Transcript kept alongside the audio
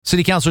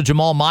City Councilor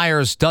Jamal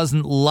Myers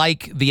doesn't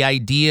like the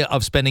idea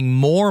of spending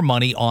more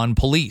money on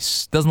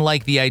police, doesn't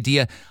like the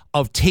idea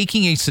of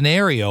taking a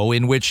scenario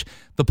in which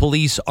the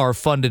police are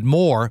funded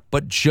more,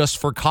 but just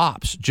for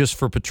cops, just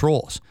for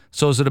patrols.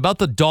 So is it about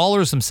the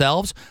dollars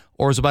themselves,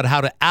 or is it about how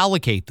to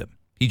allocate them?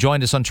 He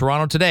joined us on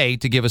Toronto Today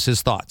to give us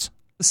his thoughts.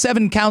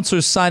 7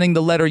 councillors signing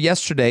the letter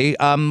yesterday.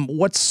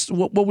 What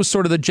was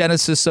sort of the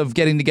genesis of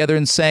getting together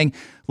and saying,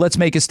 let's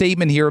make a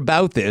statement here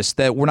about this,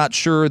 that we're not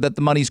sure that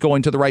the money's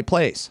going to the right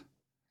place?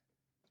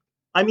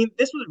 I mean,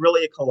 this was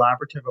really a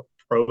collaborative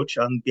approach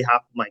on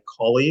behalf of my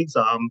colleagues.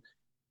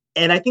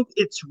 And I think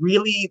it's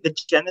really the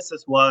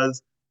genesis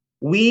was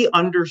we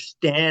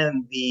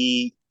understand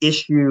the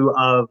issue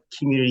of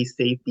community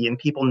safety and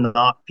people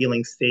not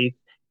feeling safe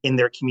in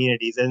their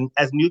communities. And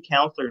as new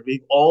councillors,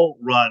 we've all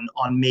run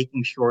on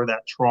making sure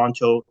that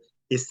Toronto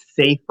is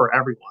safe for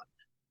everyone.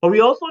 But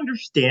we also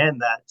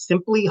understand that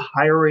simply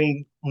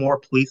hiring more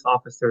police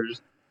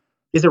officers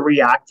is a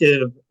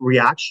reactive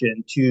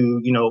reaction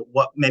to,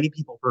 what many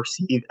people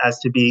perceive as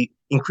to be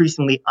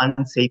increasingly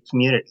unsafe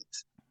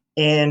communities.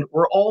 And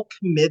we're all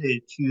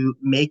committed to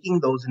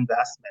making those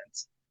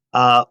investments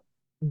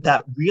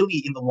that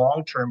really, in the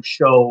long term,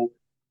 show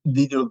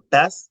the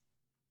best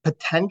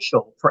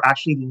potential for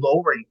actually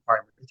lowering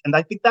crime rates. And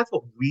I think that's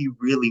what we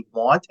really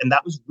want. And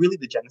that was really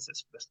the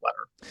genesis for this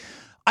letter.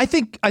 I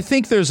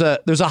think there's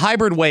a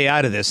hybrid way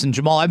out of this. And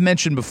Jamal, I've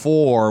mentioned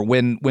before,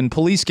 when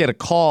police get a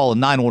call, a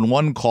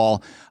 911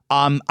 call,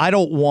 I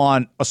don't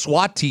want a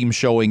SWAT team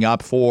showing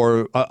up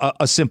for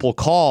a simple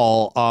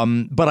call.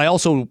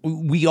 But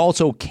we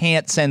also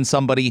can't send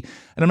somebody,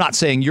 and I'm not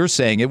saying you're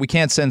saying it, we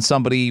can't send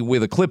somebody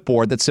with a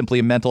clipboard that's simply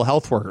a mental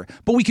health worker.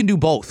 But we can do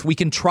both. We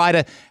can try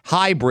to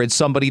hybrid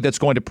somebody that's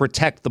going to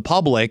protect the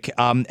public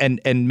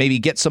and maybe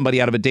get somebody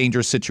out of a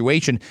dangerous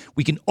situation.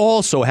 We can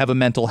also have a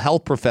mental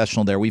health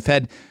professional there. We've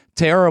had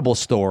terrible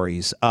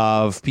stories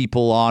of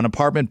people on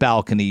apartment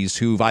balconies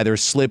who've either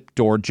slipped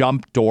or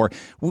jumped, or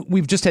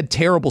we've just had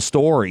terrible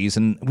stories,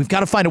 and we've got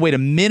to find a way to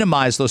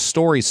minimize those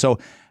stories. So,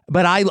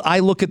 but I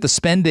look at the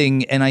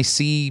spending and I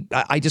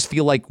just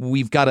feel like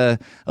we've got a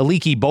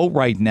leaky boat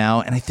right now,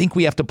 and I think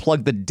we have to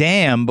plug the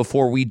dam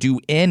before we do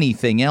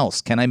anything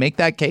else. Can I make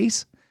that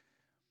case?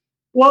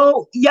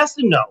 Well, yes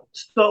and no.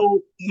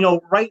 So,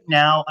 right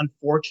now,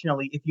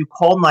 unfortunately, if you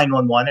call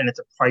 911 and it's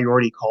a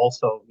priority call,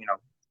 so,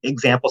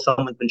 example,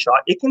 someone's been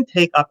shot, it can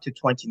take up to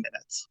 20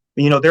 minutes.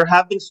 There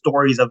have been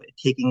stories of it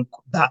taking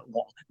that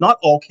long. Not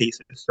all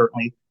cases,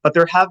 certainly, but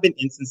there have been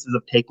instances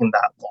of taking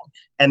that long.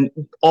 And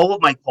all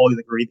of my colleagues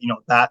agree,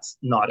 that's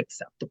not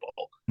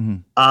acceptable.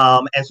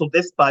 Mm-hmm. And so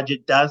this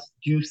budget does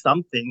do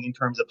something in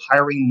terms of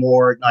hiring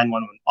more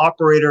 911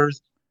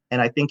 operators.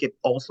 And I think it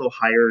also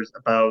hires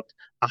about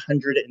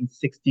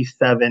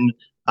 167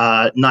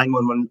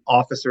 911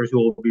 officers who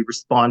will be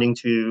responding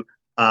to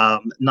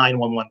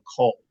 911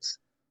 calls.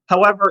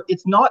 However,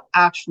 it's not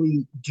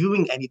actually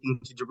doing anything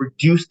to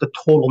reduce the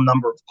total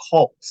number of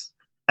calls.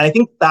 And I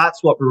think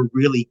that's what we're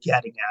really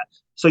getting at.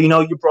 So,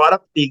 you brought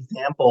up the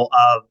example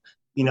of,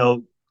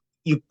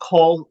 you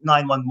call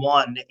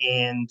 911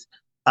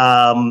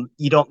 and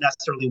you don't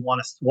necessarily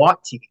want a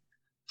SWAT team.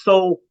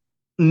 So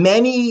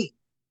many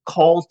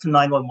calls to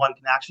 911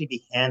 can actually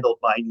be handled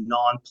by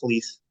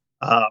non-police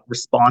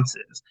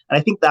responses. And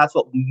I think that's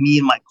what me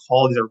and my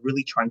colleagues are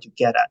really trying to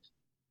get at.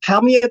 How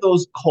many of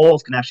those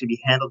calls can actually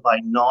be handled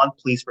by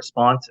non-police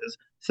responses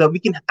so we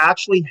can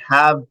actually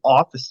have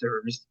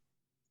officers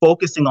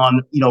focusing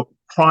on,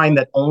 crime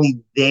that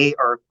only they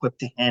are equipped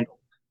to handle.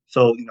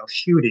 So,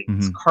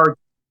 shootings,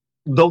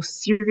 those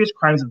serious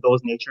crimes of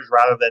those natures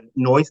rather than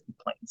noise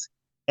complaints.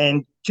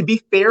 And to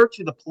be fair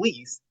to the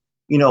police,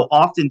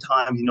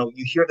 oftentimes,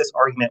 you hear this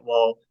argument,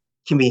 well,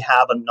 can we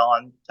have a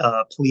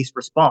non-police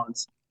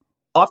response?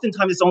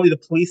 Oftentimes it's only the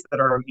police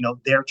that are,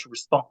 there to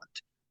respond.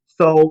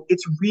 So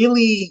it's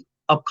really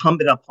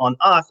incumbent upon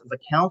us as a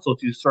council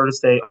to sort of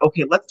say,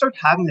 okay, let's start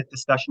having that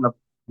discussion of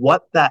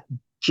what that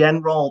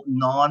general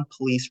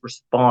non-police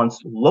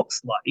response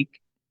looks like,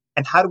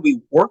 and how do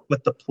we work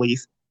with the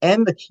police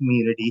and the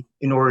community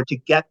in order to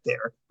get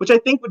there, which I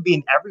think would be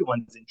in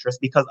everyone's interest,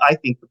 because I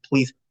think the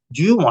police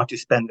do want to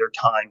spend their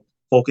time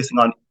focusing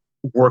on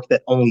work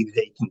that only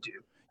they can do.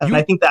 And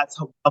I think that's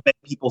how many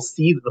people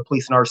see the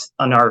police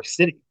in our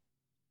city.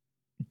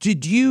 Do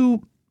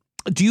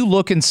you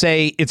look and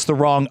say it's the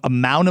wrong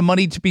amount of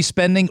money to be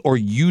spending, or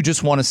you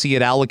just want to see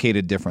it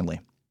allocated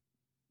differently?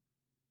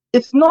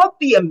 It's not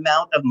the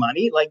amount of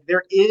money. Like,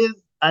 there is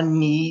a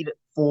need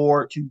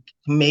to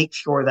make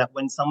sure that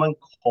when someone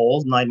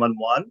calls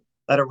 911,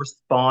 that a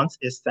response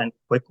is sent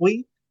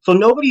quickly. So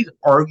nobody's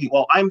arguing.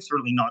 Well, I'm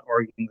certainly not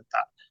arguing with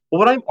that. But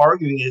what I'm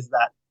arguing is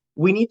that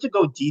we need to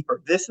go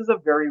deeper. This is a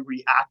very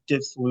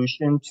reactive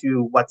solution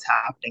to what's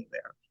happening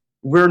there.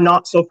 We're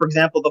not. So, for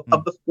example,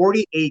 of the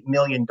 $48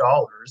 million,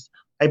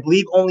 I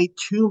believe only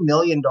 $2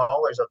 million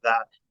of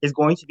that is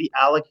going to be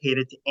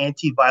allocated to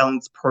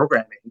anti-violence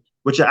programming,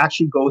 which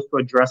actually goes to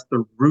address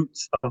the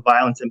roots of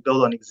violence and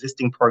build on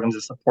existing programs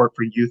of support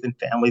for youth and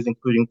families,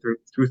 including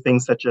through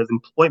things such as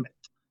employment.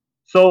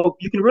 So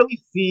you can really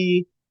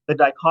see the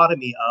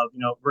dichotomy of,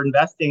 we're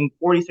investing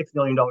 $46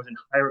 million in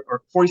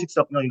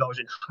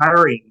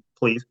hiring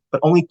police, but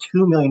only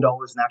 $2 million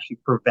in actually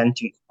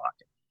preventing crime.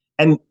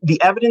 And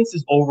the evidence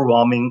is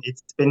overwhelming.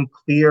 It's been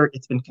clear.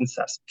 It's been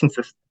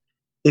consistent.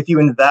 If you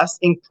invest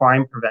in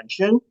crime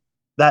prevention,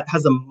 that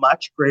has a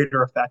much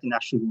greater effect in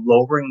actually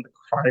lowering the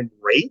crime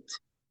rate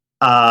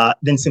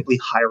than simply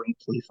hiring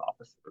police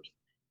officers.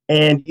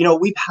 And,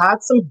 we've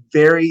had some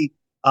very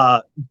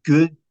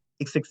good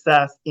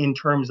success in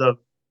terms of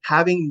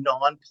having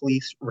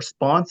non-police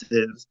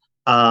responses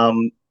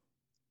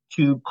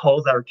to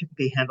calls that are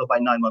typically handled by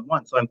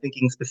 911. So I'm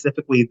thinking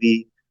specifically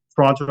the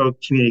Toronto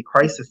Community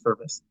Crisis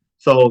Service.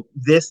 So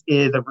this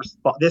is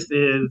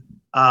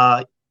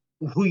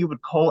who you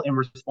would call in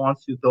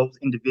response to those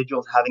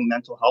individuals having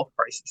mental health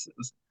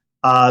crises.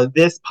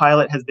 This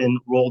pilot has been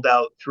rolled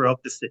out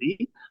throughout the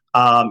city.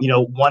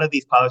 One of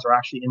these pilots are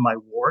actually in my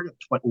ward,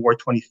 Ward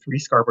 23,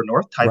 Scarborough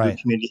North, Tidewood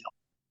Community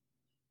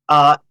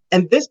Health.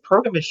 And this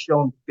program has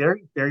shown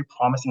very, very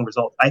promising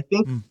results. I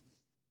think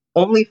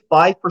only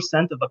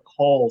 5% of the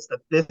calls that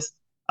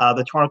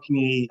the Toronto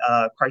Community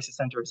Crisis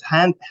Center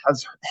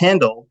has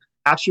handled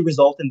actually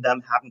result in them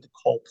having to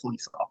call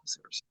police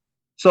officers.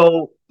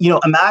 So,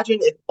 imagine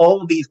if all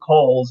of these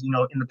calls, in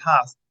the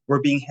past were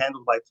being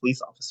handled by a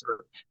police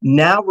officer.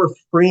 Now we're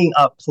freeing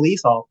up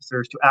police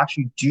officers to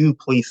actually do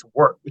police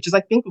work, which is,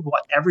 I think,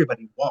 what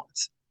everybody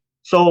wants.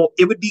 So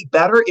it would be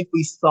better if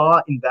we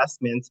saw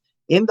investments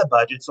in the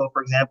budget. So,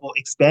 for example,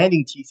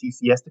 expanding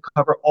TCCS to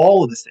cover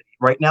all of the city.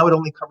 Right now, it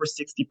only covers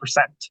 60%.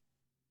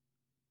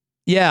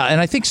 Yeah,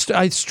 and I think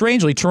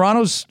strangely,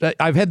 Toronto's,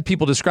 I've had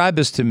people describe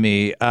this to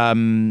me,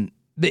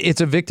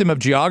 it's a victim of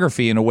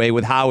geography in a way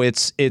with how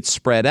it's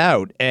spread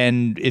out.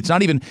 And it's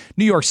not even,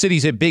 New York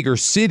City's a bigger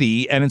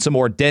city and it's a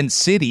more dense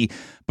city,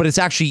 but it's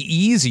actually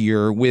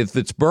easier with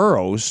its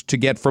boroughs to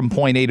get from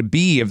point A to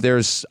B if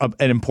there's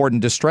an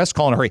important distress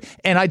call in a hurry.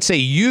 And I'd say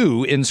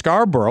you in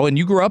Scarborough, and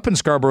you grew up in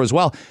Scarborough as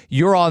well,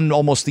 you're on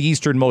almost the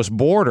easternmost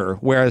border,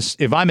 whereas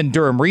if I'm in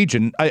Durham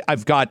region,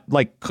 I've got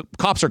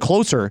cops are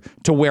closer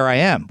to where I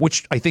am,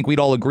 which I think we'd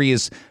all agree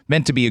is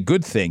meant to be a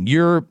good thing.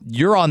 You're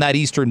on that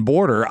eastern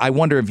border. I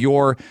wonder if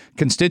your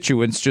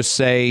constituents just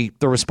say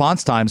the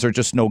response times are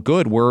just no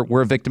good.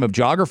 We're a victim of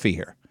geography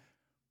here.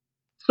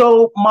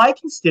 So my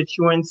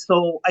constituents,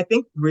 I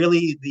think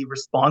really the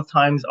response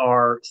times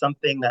are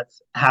something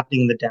that's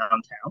happening in the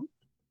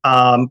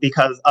downtown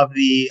because of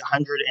the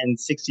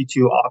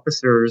 162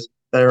 officers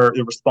that are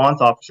the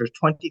response officers,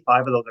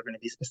 25 of those are going to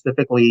be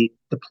specifically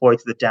deployed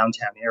to the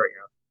downtown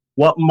area.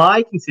 What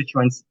my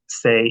constituents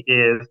say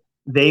is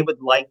they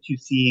would like to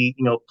see,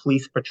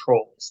 police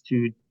patrols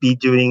to be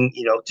doing,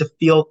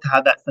 to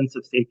have that sense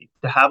of safety,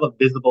 to have a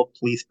visible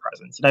police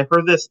presence. And I've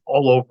heard this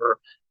all over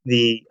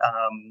the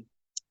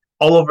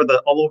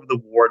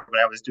ward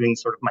when I was doing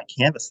sort of my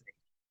canvassing.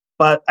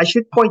 But I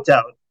should point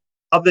out,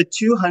 of the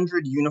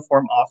 200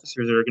 uniform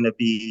officers that are going to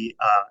be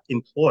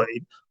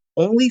employed,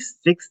 only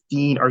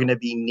 16 are going to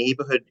be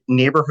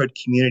neighborhood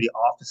community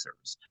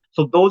officers.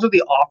 So those are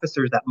the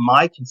officers that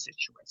my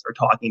constituents are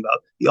talking about,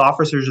 the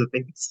officers that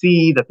they would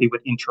see, that they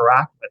would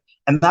interact with.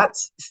 And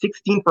that's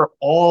 16 for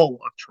all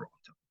of Toronto.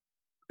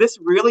 This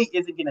really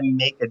isn't going to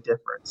make a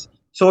difference.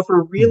 So if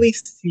we're really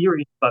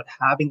serious about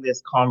having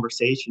this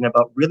conversation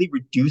about really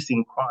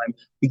reducing crime,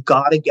 we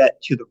got to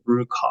get to the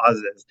root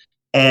causes.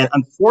 And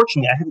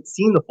unfortunately, I haven't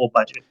seen the full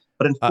budget,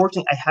 but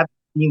unfortunately, I haven't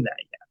seen that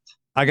yet.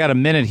 I got a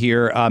minute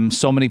here.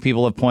 So many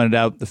people have pointed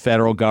out the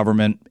federal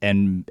government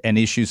and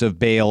issues of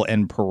bail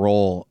and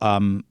parole.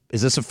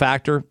 Is this a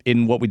factor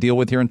in what we deal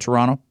with here in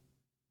Toronto?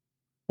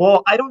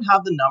 Well, I don't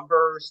have the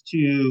numbers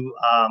to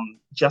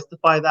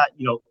justify that.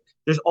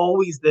 There's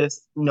always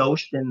this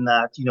notion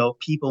that,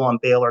 people on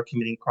bail are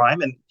committing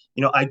crime. And,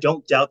 I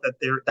don't doubt that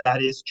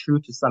that is true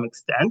to some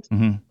extent.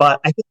 Mm-hmm. But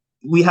I think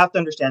we have to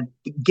understand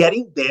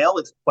getting bail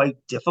is quite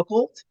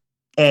difficult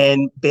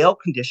and bail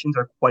conditions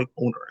are quite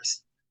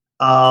onerous.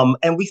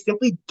 And we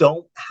simply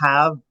don't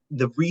have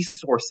the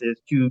resources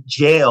to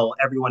jail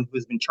everyone who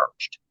has been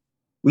charged.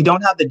 We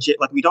don't have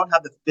we don't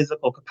have the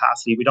physical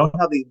capacity. We don't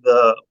have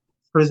the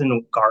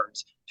prison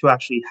guards to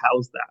actually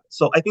house that.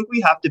 So I think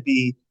we have to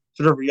be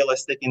sort of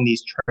realistic in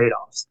these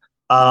trade-offs.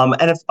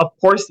 And of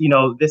course,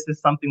 this is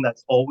something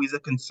that's always a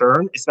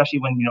concern, especially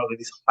when,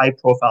 these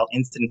high-profile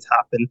incidents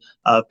happen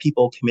of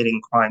people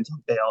committing crimes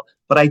on bail.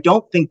 But I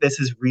don't think this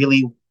is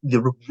really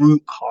the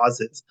root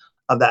causes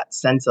of that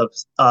sense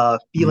of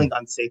feeling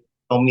unsafe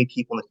so many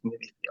people in the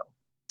community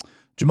feel.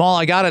 Jamal,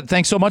 I got it.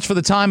 Thanks so much for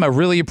the time. I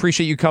really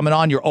appreciate you coming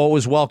on. You're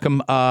always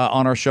welcome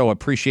on our show. I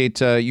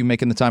appreciate you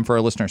making the time for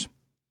our listeners.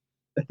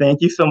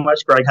 Thank you so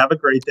much, Greg. Have a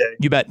great day.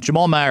 You bet.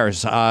 Jamal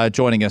Myers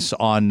joining us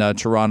on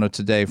Toronto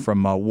Today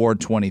from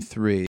Ward 23.